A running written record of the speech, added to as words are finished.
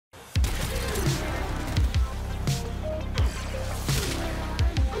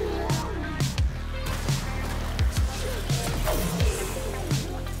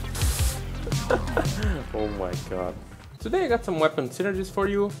my god. Today I got some weapon synergies for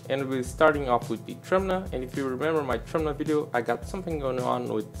you, and we're starting off with the Trumna. And if you remember my Trumna video, I got something going on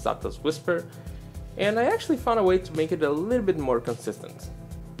with Arthuss Whisper, and I actually found a way to make it a little bit more consistent.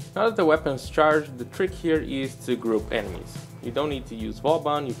 Now that the weapon's charged, the trick here is to group enemies. You don't need to use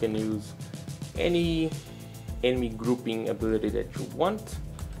wallbound, you can use any enemy grouping ability that you want,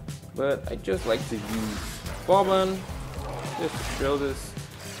 but I just like to use wallbound just to show this.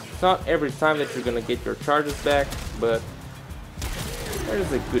 It's not every time that you're gonna get your charges back, but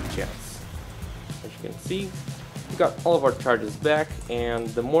there's a good chance. As you can see, we got all of our charges back, and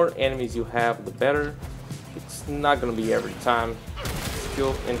the more enemies you have, the better. It's not gonna be every time.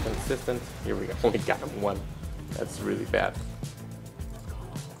 Still inconsistent. Here we go. Only got him one. That's really bad.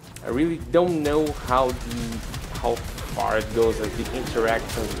 I really don't know how far it goes, like the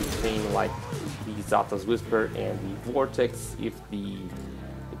interactions between like the Arthuss Whisper and the Vortex. If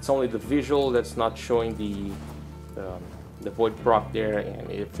it's only the visual that's not showing the void proc there, and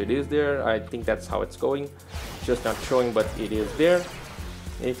if it is there, I think that's how it's going. Just not showing, but it is there.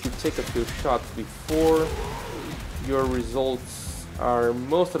 And if you take a few shots before, your results are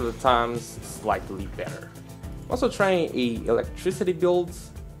most of the times slightly better. Also trying a electricity build,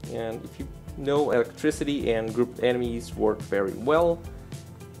 and if you know, electricity and grouped enemies work very well.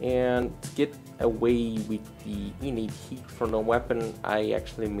 And to get away with the innate heat from the weapon, I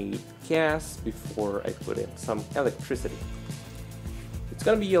actually made gas before I put in some electricity. It's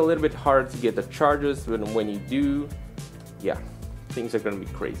gonna be a little bit hard to get the charges, but when you do, yeah, things are gonna be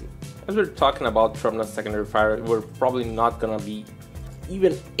crazy. As we're talking about Trumna's secondary fire, we're probably not gonna be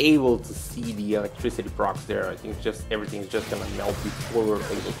even able to see the electricity procs there. I think just everything's just gonna melt before we're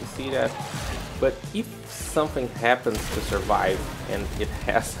able to see that. But if something happens to survive and it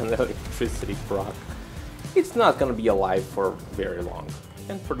has an electricity proc, it's not gonna be alive for very long.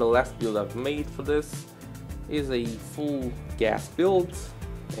 And for the last build I've made for this is a full gas build,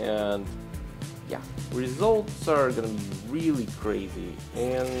 and yeah, results are gonna be really crazy,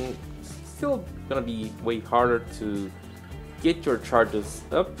 and still gonna be way harder to get your charges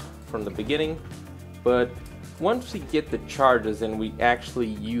up from the beginning. But once we get the charges and we actually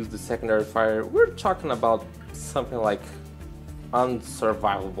use the secondary fire, we're talking about something like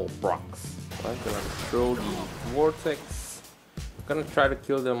unsurvivable procs. I'm gonna throw the Vortex. I'm gonna try to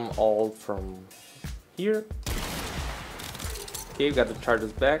kill them all from here. Okay, we got the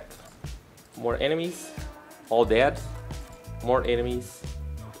charges back. More enemies, all dead. More enemies.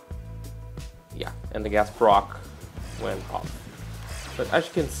 Yeah, and the gas proc went off. But as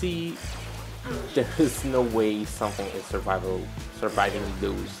you can see, there is no way something is surviving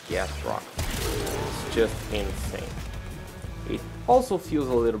those gas procs. It's just insane. It also feels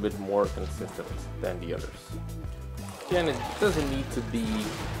a little bit more consistent than the others. Again, it doesn't need to be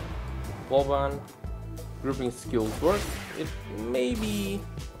wallbound. Grouping skills work. It maybe,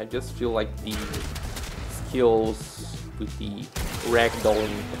 I just feel like the skills with the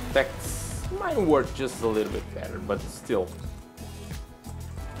ragdolling effects might work just a little bit better, but still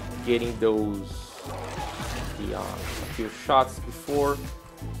getting those a few shots before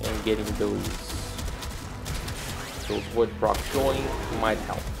and getting those void procs going might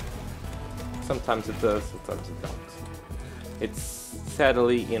help. Sometimes it does, sometimes it don't. It's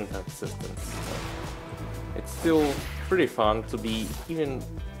sadly inconsistent. It's still pretty fun to be even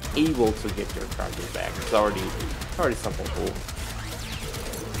able to get your charges back. It's already something cool.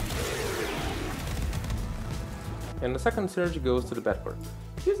 And the second synergy goes to the Battacor,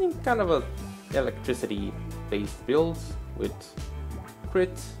 using kind of a electricity based build with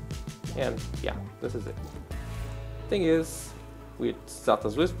crit, and yeah, this is it. Thing is, with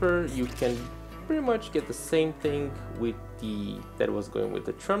Arthuss Whisper, you can pretty much get the same thing with that was going with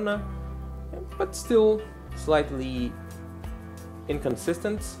the Trumna, but still slightly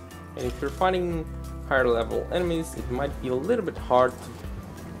inconsistent. And if you're fighting higher level enemies, it might be a little bit hard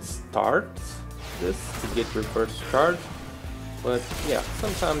to start this to get your first charge, but yeah,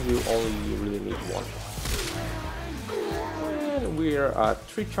 sometimes you only really need one. And we are at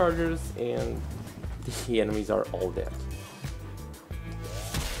 3 chargers, and the enemies are all dead.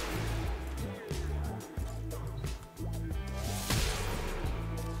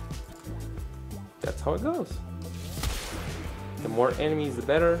 That's how it goes. The more enemies, the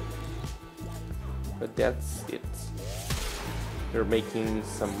better. But that's it. You're making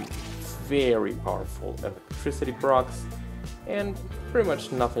some very powerful electricity procs, and pretty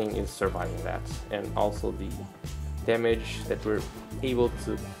much nothing is surviving that. And also the damage that we're able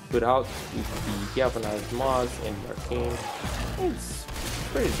to put out with the galvanized mods and the arcane, it's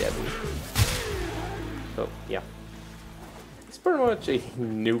pretty deadly. So yeah, it's pretty much a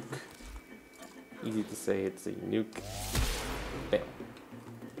nuke easy to say it's a nuke. Bam.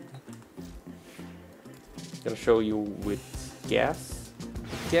 Gonna show you with gas.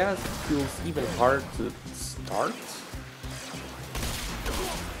 Gas feels even harder to start.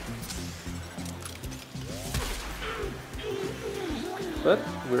 But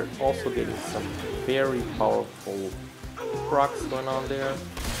we're also getting some very powerful procs going on there.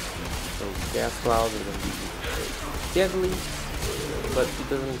 So gas clouds are gonna be deadly, but it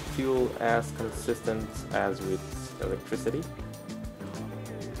doesn't feel as consistent as with electricity.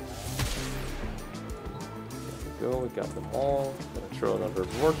 There we go, we got them all. Gonna throw another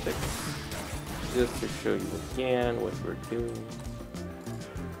vortex just to show you again what we're doing.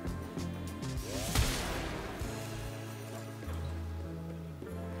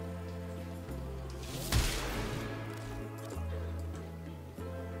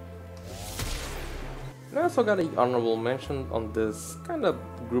 And I also got an honorable mention on this kind of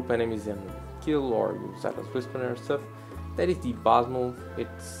group enemies and kill or use Arthuss Whisperer stuff. That is the Basmu.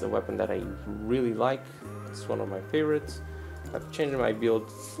 It's a weapon that I really like. It's one of my favorites. I've changed my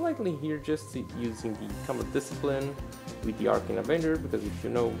build slightly here just using the Combat Discipline with the Arcane Avenger, because if you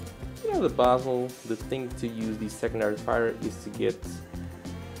know the Basmu, the thing to use the secondary fire is to get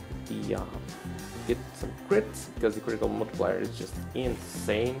the get some crits, because the critical multiplier is just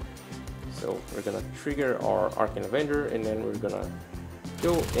insane. So we're gonna trigger our Arcane Avenger and then we're gonna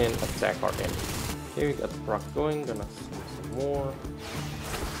go and attack our enemy. Okay, we got the proc going, gonna swing some more.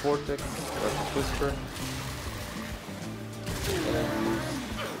 Vortex, Arthuss Whisper. And use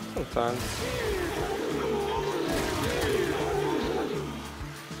sometimes.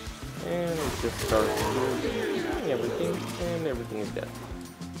 And we just start doing everything, and everything is dead.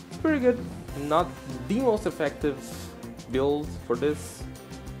 It's pretty good. Not the most effective build for this.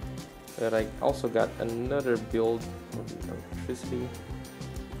 But I also got another build for the electricity.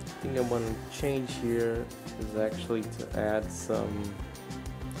 I think I want to change here is actually to add some.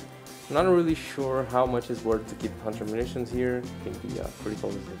 I'm not really sure how much is worth to keep Hunter munitions here. I think the critical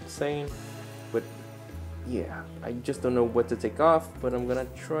is insane, but yeah, I just don't know what to take off. But I'm gonna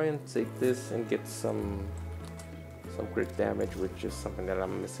try and take this and get some crit damage, which is something that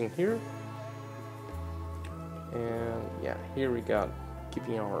I'm missing here. And yeah, here we got.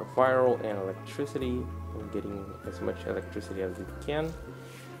 Keeping our viral and electricity, and getting as much electricity as we can.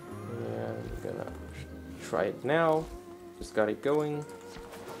 And we're gonna try it now. Just got it going.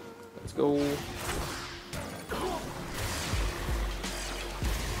 Let's go.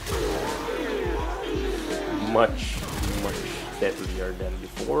 Much deadlier than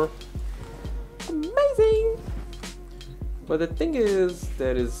before. Amazing! But the thing is,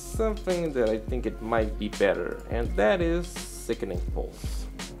 there is something that I think it might be better, and that is Sickening Pulse.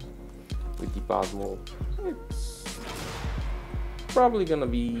 With the Basmu, it's probably gonna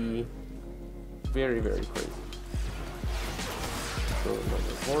be very crazy. So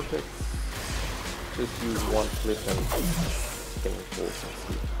another Vortex. Just use one flip and Sickening Pulse and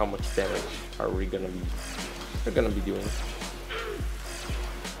see how much damage are we gonna be doing.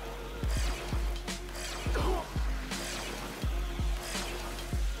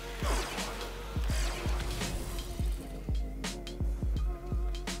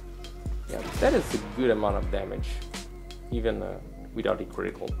 That is a good amount of damage, even without the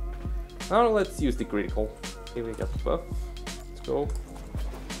critical. Now let's use the critical. Here we got the buff. Let's go.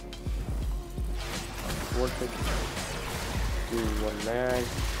 Vortex. Do one mag.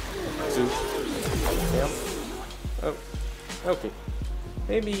 2. Yeah. Oh. Okay.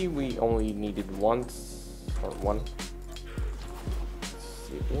 Maybe we only needed once or one. Let's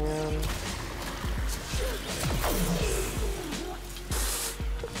see again.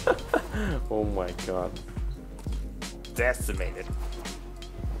 Oh my god. Decimated.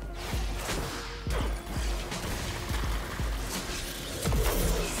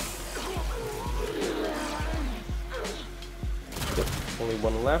 Yep, only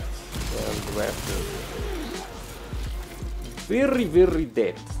one left, and the rest is very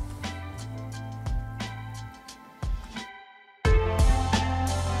dead.